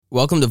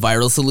Welcome to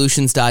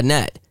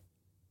viralsolutions.net.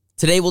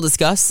 Today we'll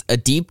discuss a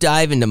deep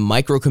dive into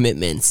micro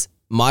commitments,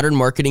 modern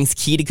marketing's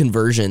key to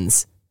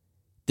conversions.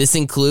 This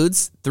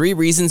includes 3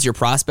 reasons your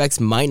prospects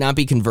might not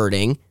be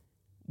converting,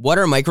 what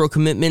are micro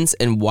commitments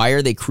and why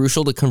are they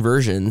crucial to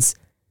conversions,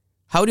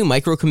 how do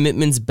micro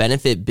commitments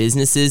benefit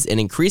businesses and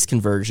increase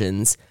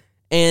conversions,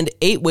 and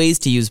 8 ways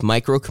to use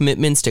micro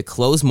commitments to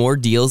close more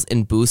deals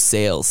and boost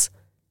sales.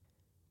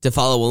 To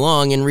follow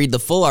along and read the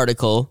full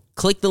article,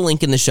 click the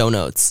link in the show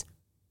notes.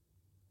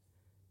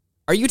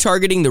 Are you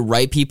targeting the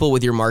right people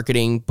with your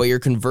marketing, but your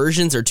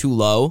conversions are too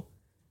low?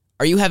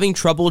 Are you having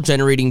trouble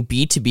generating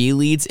B2B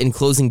leads and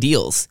closing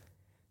deals?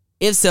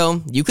 If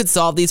so, you could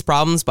solve these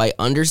problems by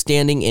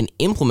understanding and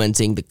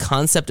implementing the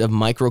concept of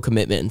micro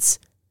commitments.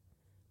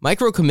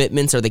 Micro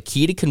commitments are the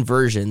key to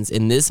conversions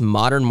in this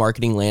modern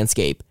marketing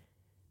landscape.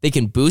 They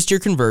can boost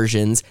your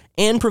conversions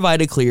and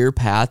provide a clear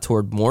path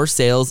toward more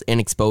sales and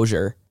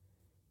exposure.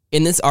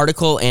 In this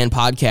article and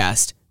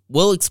podcast,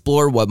 we'll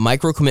explore what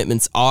micro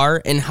commitments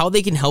are and how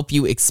they can help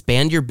you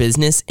expand your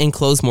business and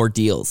close more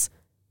deals.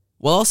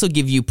 We'll also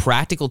give you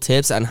practical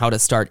tips on how to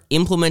start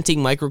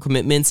implementing micro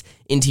commitments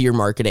into your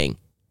marketing.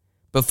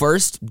 But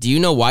first, do you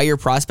know why your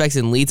prospects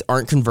and leads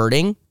aren't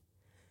converting?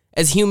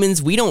 As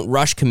humans, we don't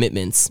rush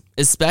commitments,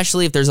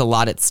 especially if there's a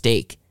lot at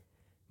stake.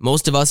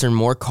 Most of us are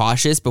more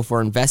cautious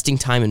before investing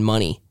time and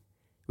money.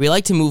 We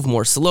like to move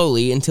more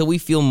slowly until we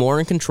feel more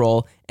in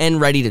control and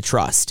ready to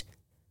trust.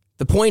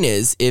 The point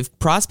is, if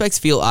prospects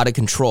feel out of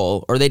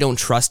control or they don't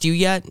trust you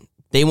yet,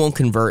 they won't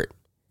convert.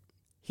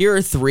 Here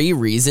are 3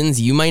 reasons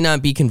you might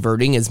not be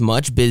converting as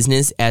much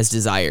business as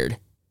desired.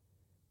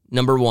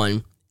 Number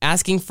 1,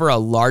 asking for a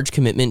large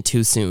commitment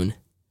too soon.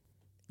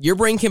 Your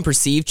brain can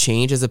perceive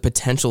change as a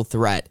potential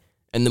threat,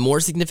 and the more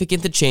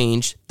significant the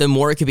change, the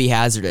more it could be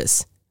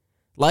hazardous.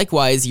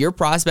 Likewise, your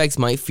prospects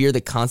might fear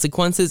the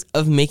consequences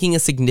of making a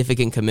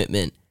significant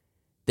commitment.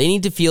 They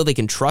need to feel they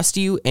can trust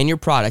you and your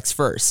products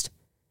first.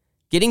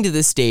 Getting to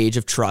this stage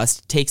of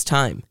trust takes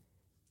time.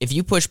 If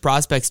you push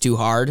prospects too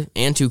hard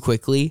and too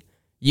quickly,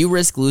 you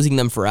risk losing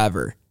them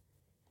forever.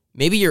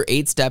 Maybe your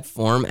 8-step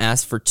form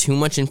asks for too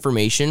much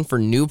information for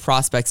new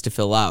prospects to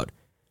fill out.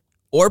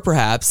 Or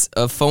perhaps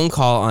a phone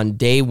call on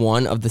day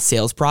 1 of the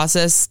sales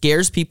process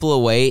scares people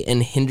away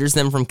and hinders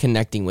them from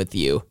connecting with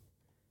you.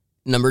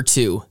 Number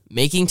 2,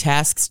 making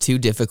tasks too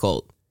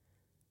difficult.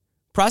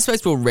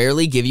 Prospects will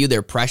rarely give you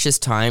their precious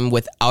time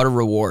without a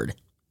reward.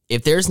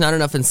 If there's not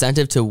enough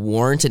incentive to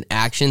warrant an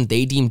action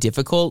they deem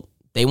difficult,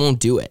 they won't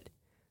do it.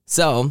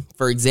 So,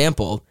 for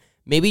example,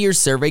 maybe your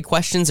survey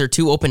questions are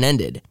too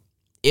open-ended.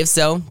 If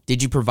so,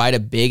 did you provide a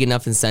big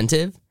enough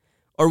incentive?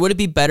 Or would it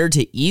be better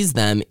to ease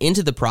them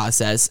into the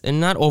process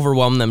and not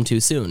overwhelm them too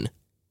soon?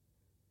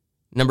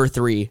 Number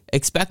 3,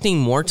 expecting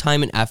more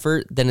time and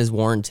effort than is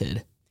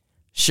warranted.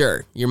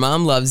 Sure, your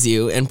mom loves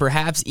you and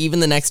perhaps even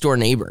the next door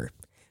neighbor.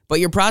 But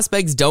your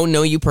prospects don't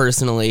know you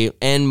personally,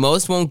 and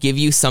most won't give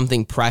you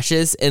something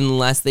precious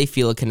unless they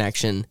feel a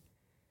connection.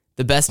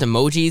 The best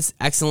emojis,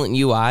 excellent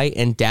UI,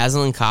 and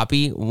dazzling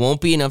copy won't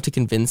be enough to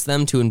convince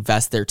them to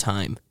invest their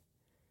time.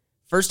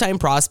 First-time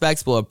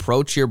prospects will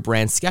approach your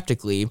brand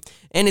skeptically,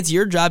 and it's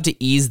your job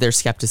to ease their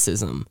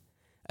skepticism.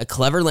 A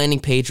clever landing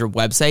page or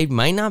website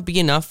might not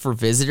be enough for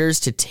visitors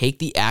to take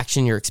the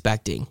action you're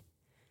expecting.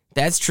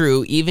 That's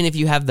true even if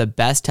you have the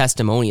best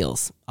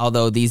testimonials,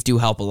 although these do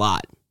help a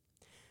lot.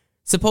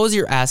 Suppose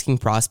you're asking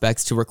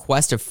prospects to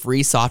request a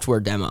free software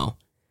demo.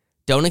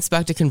 Don't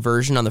expect a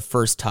conversion on the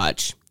first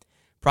touch.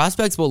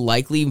 Prospects will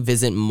likely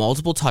visit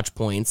multiple touch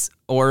points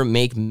or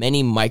make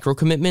many micro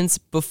commitments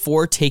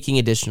before taking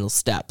additional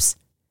steps.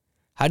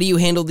 How do you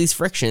handle these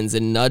frictions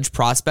and nudge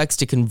prospects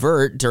to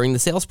convert during the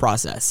sales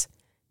process?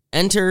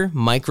 Enter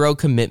micro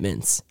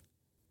commitments.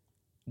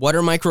 What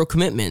are micro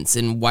commitments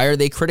and why are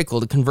they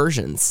critical to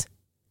conversions?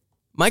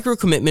 Micro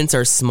commitments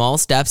are small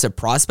steps a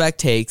prospect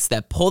takes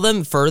that pull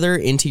them further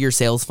into your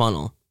sales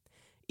funnel.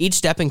 Each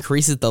step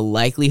increases the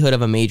likelihood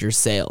of a major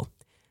sale.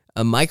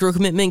 A micro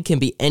commitment can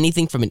be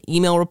anything from an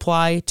email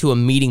reply to a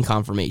meeting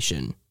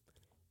confirmation.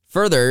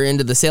 Further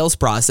into the sales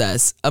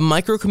process, a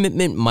micro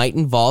commitment might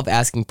involve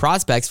asking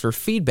prospects for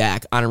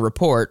feedback on a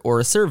report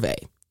or a survey.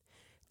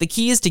 The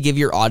key is to give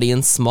your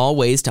audience small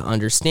ways to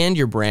understand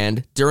your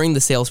brand during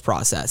the sales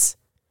process.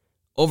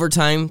 Over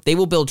time, they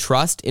will build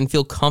trust and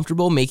feel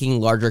comfortable making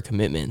larger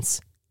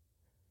commitments.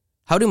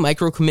 How do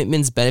micro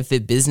commitments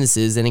benefit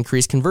businesses and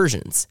increase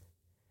conversions?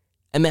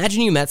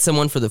 Imagine you met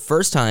someone for the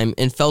first time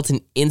and felt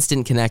an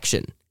instant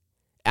connection.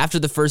 After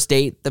the first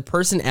date, the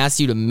person asked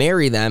you to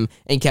marry them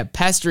and kept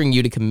pestering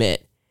you to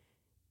commit.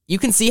 You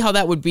can see how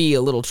that would be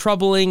a little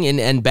troubling and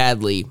end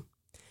badly.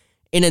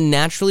 In a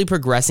naturally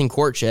progressing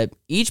courtship,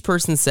 each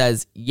person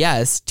says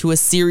yes to a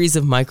series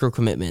of micro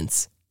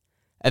commitments.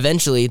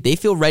 Eventually, they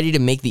feel ready to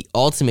make the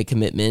ultimate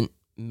commitment,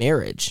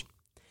 marriage.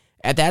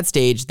 At that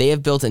stage, they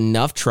have built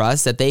enough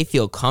trust that they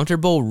feel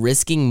comfortable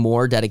risking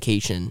more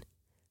dedication.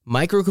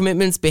 Micro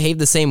commitments behave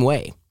the same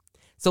way.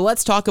 So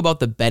let's talk about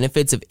the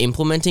benefits of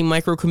implementing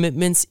micro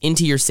commitments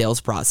into your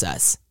sales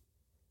process.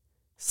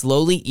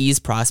 Slowly ease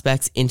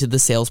prospects into the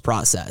sales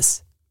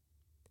process.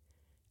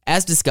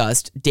 As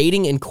discussed,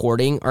 dating and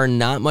courting are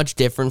not much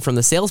different from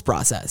the sales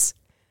process.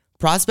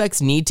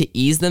 Prospects need to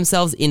ease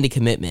themselves into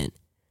commitment.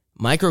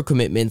 Micro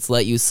commitments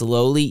let you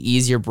slowly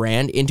ease your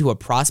brand into a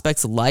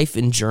prospect's life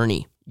and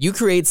journey. You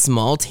create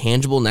small,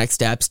 tangible next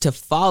steps to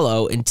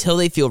follow until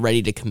they feel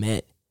ready to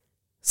commit.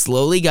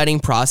 Slowly guiding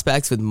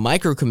prospects with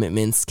micro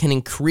commitments can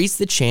increase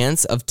the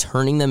chance of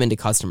turning them into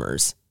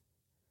customers.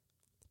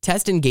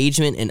 Test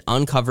engagement and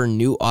uncover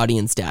new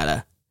audience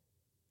data.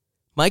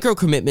 Micro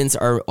commitments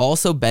are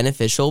also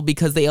beneficial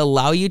because they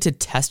allow you to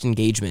test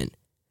engagement.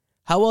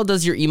 How well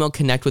does your email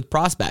connect with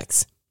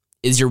prospects?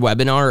 Is your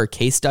webinar or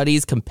case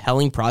studies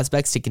compelling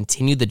prospects to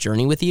continue the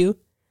journey with you?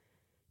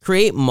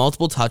 Create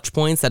multiple touch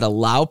points that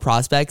allow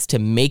prospects to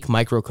make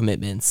micro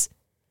commitments.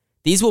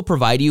 These will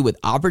provide you with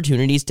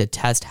opportunities to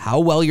test how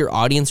well your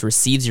audience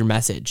receives your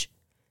message.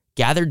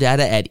 Gather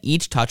data at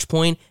each touch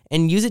point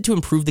and use it to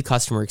improve the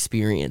customer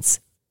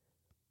experience.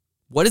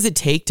 What does it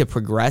take to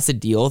progress a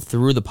deal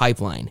through the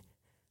pipeline?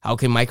 How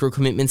can micro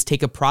commitments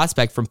take a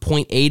prospect from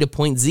point A to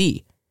point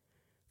Z?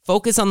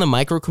 Focus on the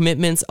micro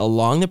commitments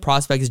along the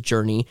prospect's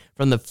journey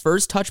from the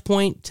first touch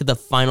point to the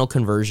final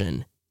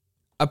conversion.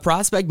 A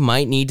prospect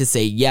might need to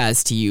say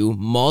yes to you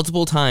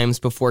multiple times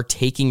before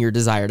taking your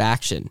desired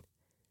action.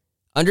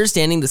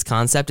 Understanding this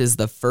concept is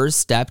the first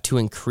step to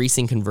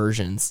increasing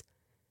conversions.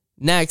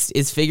 Next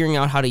is figuring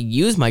out how to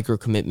use micro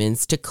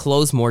commitments to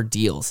close more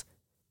deals.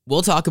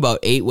 We'll talk about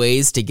 8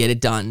 ways to get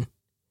it done.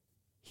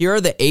 Here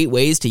are the 8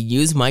 ways to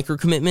use micro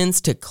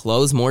commitments to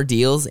close more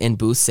deals and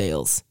boost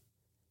sales.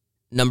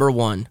 Number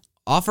 1,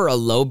 offer a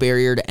low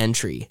barrier to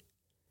entry.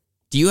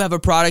 Do you have a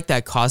product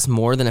that costs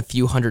more than a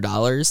few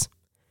 $100s?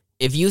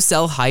 If you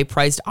sell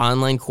high-priced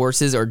online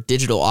courses or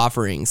digital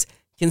offerings,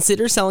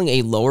 consider selling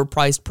a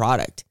lower-priced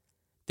product.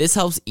 This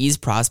helps ease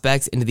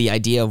prospects into the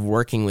idea of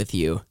working with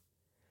you.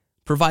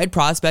 Provide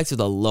prospects with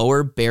a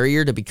lower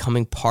barrier to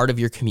becoming part of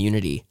your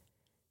community.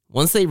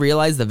 Once they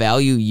realize the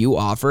value you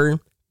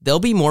offer, they'll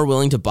be more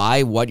willing to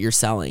buy what you're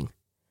selling.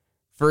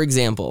 For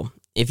example,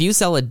 if you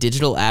sell a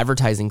digital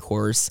advertising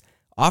course,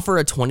 offer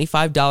a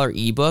 $25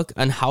 ebook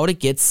on how to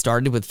get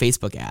started with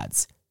Facebook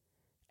ads.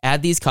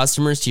 Add these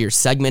customers to your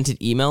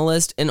segmented email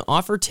list and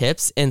offer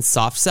tips and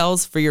soft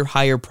sells for your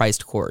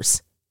higher-priced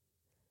course.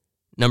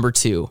 Number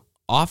 2,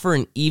 offer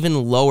an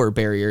even lower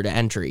barrier to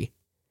entry.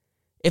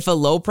 If a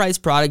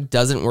low-priced product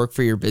doesn't work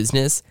for your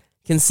business,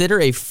 consider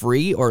a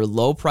free or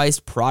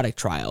low-priced product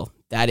trial,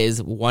 that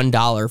is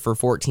 $1 for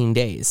 14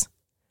 days.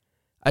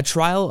 A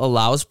trial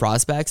allows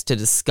prospects to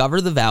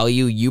discover the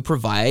value you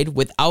provide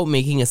without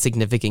making a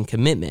significant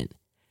commitment.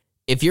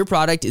 If your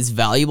product is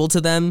valuable to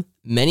them,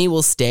 many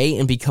will stay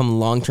and become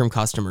long-term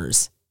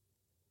customers.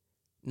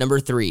 Number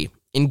 3,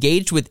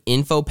 engage with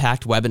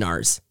info-packed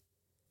webinars.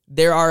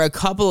 There are a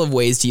couple of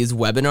ways to use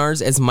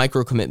webinars as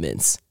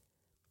micro-commitments.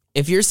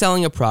 If you're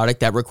selling a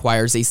product that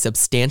requires a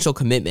substantial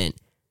commitment,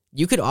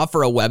 you could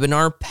offer a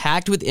webinar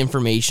packed with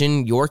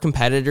information your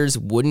competitors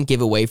wouldn't give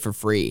away for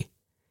free.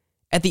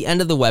 At the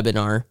end of the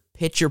webinar,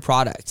 pitch your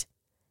product.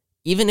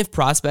 Even if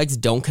prospects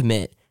don't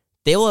commit,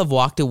 they will have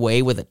walked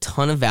away with a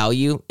ton of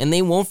value and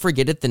they won't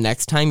forget it the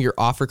next time your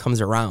offer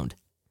comes around.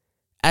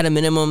 At a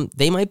minimum,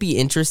 they might be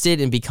interested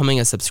in becoming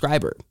a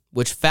subscriber,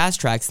 which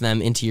fast-tracks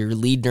them into your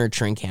lead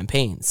nurturing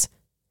campaigns.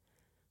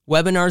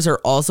 Webinars are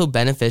also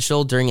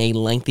beneficial during a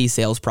lengthy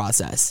sales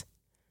process.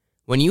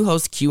 When you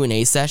host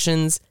Q&A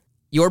sessions,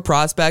 your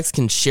prospects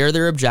can share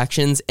their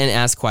objections and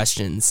ask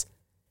questions.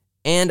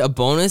 And a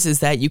bonus is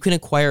that you can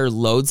acquire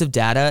loads of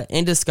data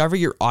and discover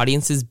your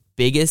audience's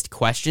biggest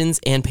questions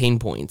and pain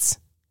points.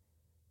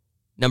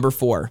 Number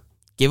 4,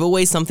 give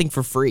away something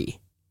for free.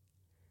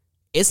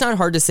 It's not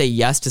hard to say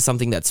yes to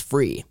something that's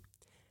free.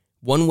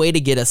 One way to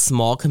get a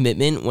small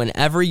commitment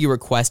whenever you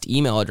request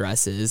email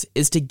addresses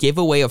is to give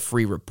away a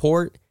free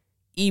report,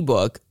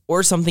 ebook,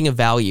 or something of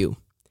value.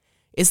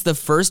 It's the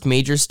first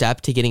major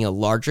step to getting a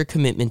larger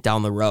commitment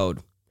down the road.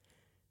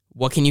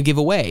 What can you give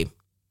away?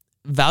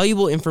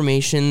 Valuable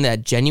information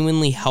that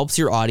genuinely helps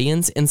your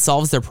audience and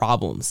solves their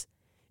problems.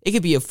 It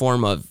could be a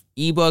form of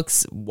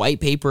ebooks, white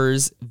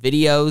papers,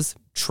 videos,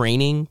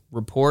 training,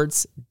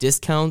 reports,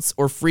 discounts,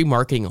 or free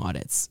marketing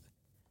audits.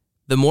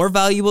 The more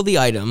valuable the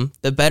item,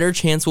 the better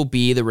chance will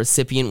be the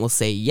recipient will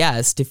say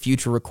yes to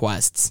future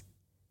requests.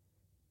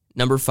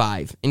 Number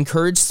 5,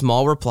 encourage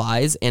small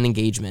replies and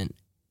engagement.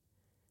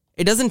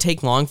 It doesn't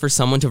take long for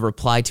someone to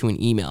reply to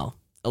an email,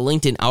 a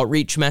LinkedIn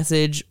outreach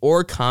message,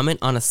 or comment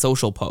on a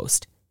social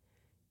post.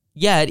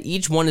 Yet,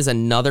 each one is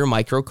another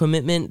micro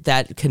commitment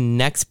that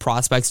connects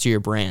prospects to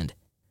your brand.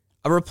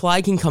 A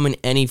reply can come in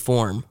any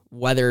form,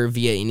 whether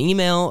via an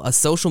email, a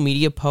social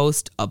media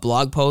post, a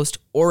blog post,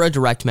 or a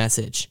direct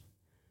message.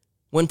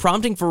 When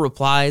prompting for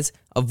replies,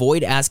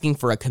 avoid asking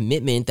for a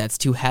commitment that's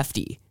too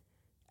hefty.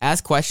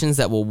 Ask questions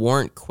that will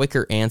warrant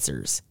quicker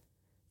answers.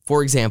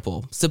 For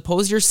example,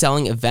 suppose you're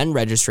selling event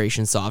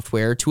registration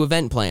software to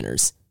event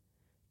planners.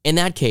 In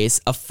that case,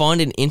 a fun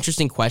and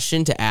interesting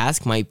question to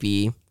ask might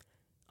be,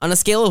 on a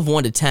scale of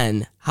 1 to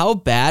 10, how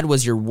bad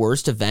was your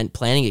worst event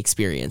planning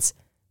experience?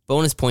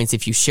 Bonus points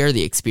if you share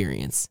the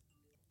experience.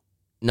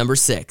 Number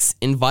 6,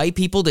 invite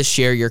people to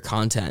share your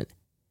content.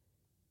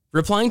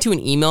 Replying to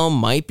an email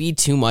might be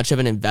too much of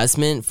an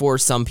investment for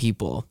some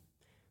people.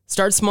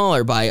 Start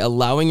smaller by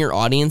allowing your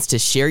audience to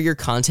share your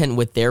content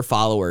with their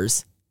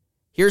followers.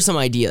 Here are some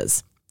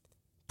ideas.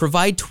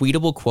 Provide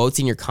tweetable quotes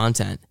in your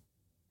content.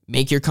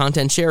 Make your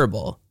content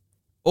shareable.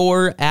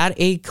 Or add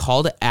a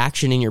call to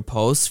action in your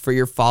posts for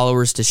your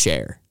followers to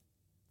share.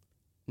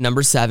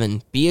 Number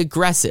 7, be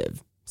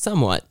aggressive,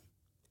 somewhat.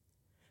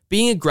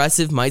 Being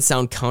aggressive might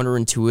sound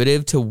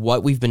counterintuitive to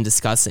what we've been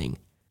discussing.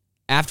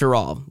 After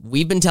all,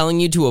 we've been telling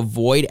you to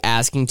avoid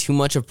asking too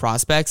much of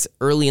prospects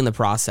early in the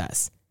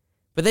process.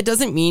 But that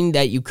doesn't mean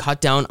that you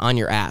cut down on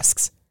your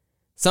asks.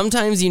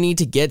 Sometimes you need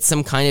to get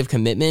some kind of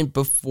commitment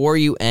before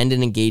you end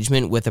an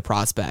engagement with a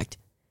prospect.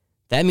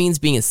 That means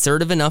being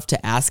assertive enough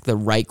to ask the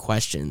right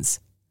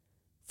questions.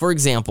 For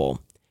example,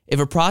 if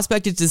a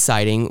prospect is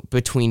deciding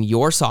between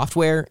your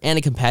software and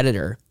a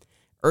competitor,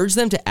 urge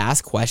them to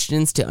ask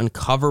questions to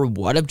uncover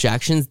what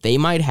objections they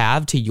might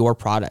have to your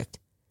product.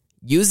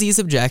 Use these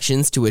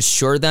objections to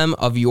assure them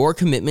of your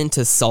commitment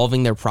to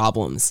solving their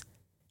problems.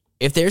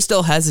 If they're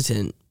still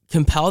hesitant,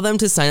 compel them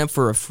to sign up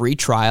for a free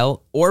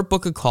trial or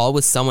book a call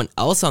with someone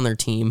else on their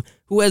team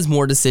who has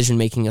more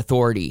decision-making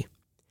authority.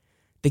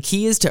 The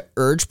key is to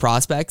urge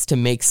prospects to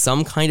make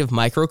some kind of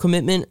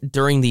micro-commitment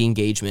during the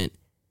engagement.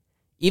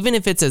 Even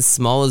if it's as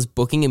small as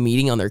booking a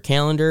meeting on their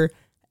calendar,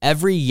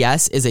 every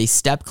yes is a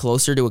step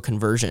closer to a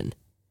conversion.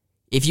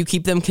 If you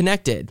keep them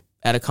connected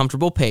at a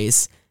comfortable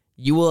pace,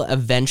 you will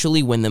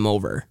eventually win them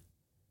over.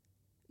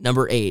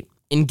 Number 8,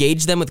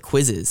 engage them with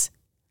quizzes.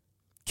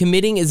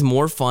 Committing is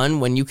more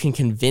fun when you can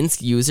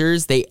convince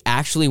users they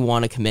actually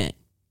want to commit.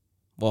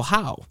 Well,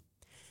 how?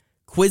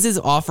 Quizzes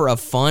offer a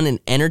fun and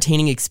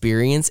entertaining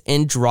experience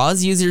and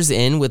draws users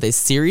in with a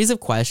series of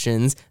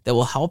questions that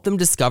will help them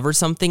discover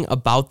something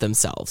about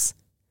themselves.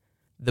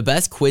 The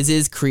best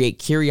quizzes create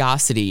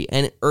curiosity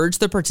and urge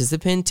the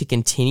participant to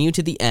continue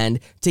to the end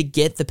to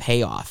get the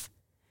payoff.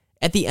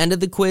 At the end of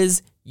the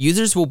quiz,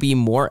 users will be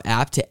more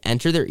apt to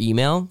enter their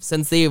email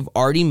since they have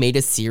already made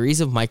a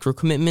series of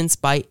micro-commitments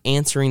by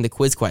answering the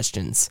quiz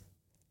questions.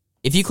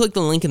 If you click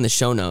the link in the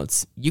show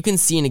notes, you can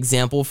see an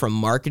example from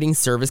marketing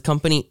service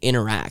company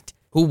Interact,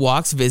 who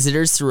walks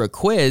visitors through a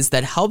quiz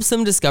that helps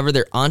them discover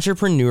their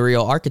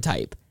entrepreneurial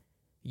archetype.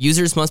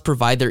 Users must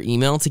provide their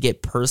email to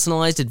get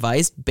personalized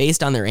advice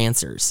based on their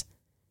answers.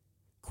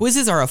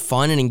 Quizzes are a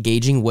fun and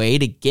engaging way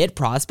to get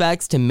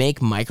prospects to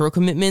make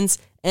micro-commitments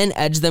and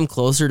edge them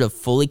closer to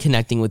fully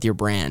connecting with your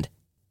brand.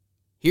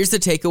 Here's the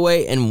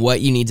takeaway and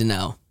what you need to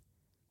know.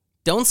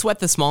 Don't sweat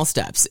the small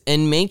steps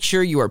and make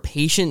sure you are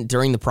patient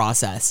during the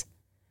process.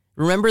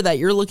 Remember that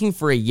you're looking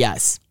for a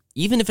yes,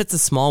 even if it's a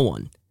small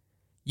one.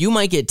 You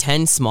might get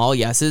 10 small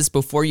yeses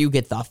before you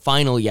get the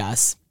final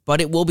yes,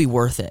 but it will be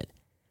worth it.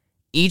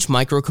 Each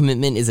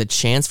micro-commitment is a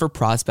chance for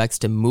prospects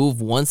to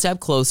move one step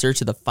closer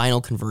to the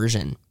final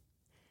conversion.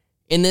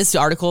 In this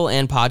article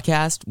and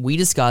podcast, we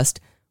discussed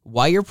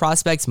why your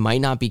prospects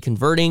might not be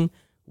converting,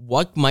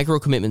 what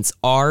micro-commitments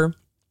are,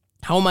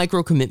 how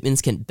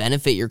micro-commitments can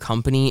benefit your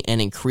company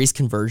and increase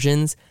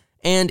conversions,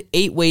 and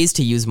 8 ways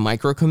to use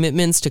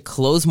micro-commitments to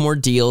close more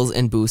deals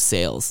and boost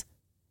sales.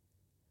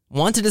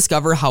 Want to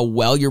discover how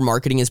well your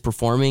marketing is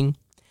performing?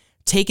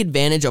 Take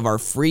advantage of our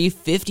free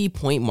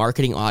 50-point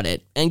marketing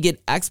audit and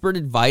get expert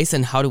advice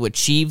on how to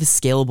achieve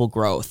scalable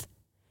growth.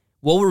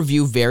 We'll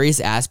review various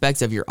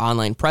aspects of your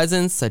online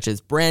presence, such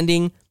as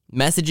branding,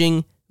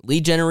 messaging,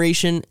 lead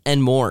generation,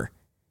 and more.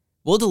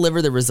 We'll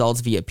deliver the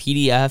results via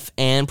PDF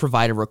and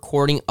provide a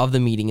recording of the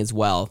meeting as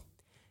well.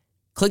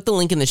 Click the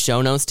link in the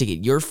show notes to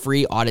get your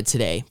free audit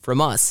today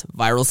from us,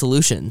 Viral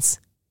Solutions.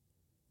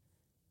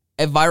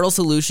 At Viral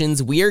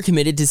Solutions, we are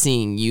committed to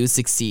seeing you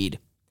succeed.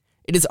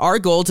 It is our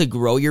goal to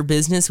grow your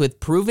business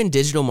with proven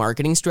digital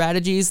marketing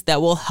strategies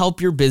that will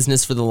help your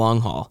business for the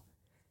long haul.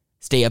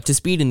 Stay up to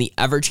speed in the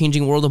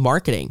ever-changing world of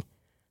marketing.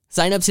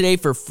 Sign up today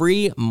for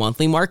free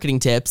monthly marketing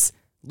tips,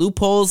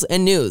 loopholes,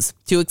 and news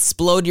to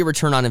explode your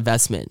return on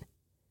investment.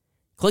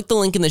 Click the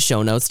link in the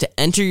show notes to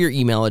enter your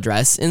email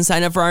address and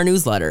sign up for our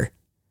newsletter.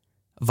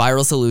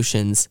 Viral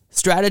Solutions.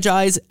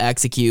 Strategize,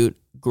 execute,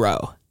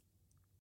 grow.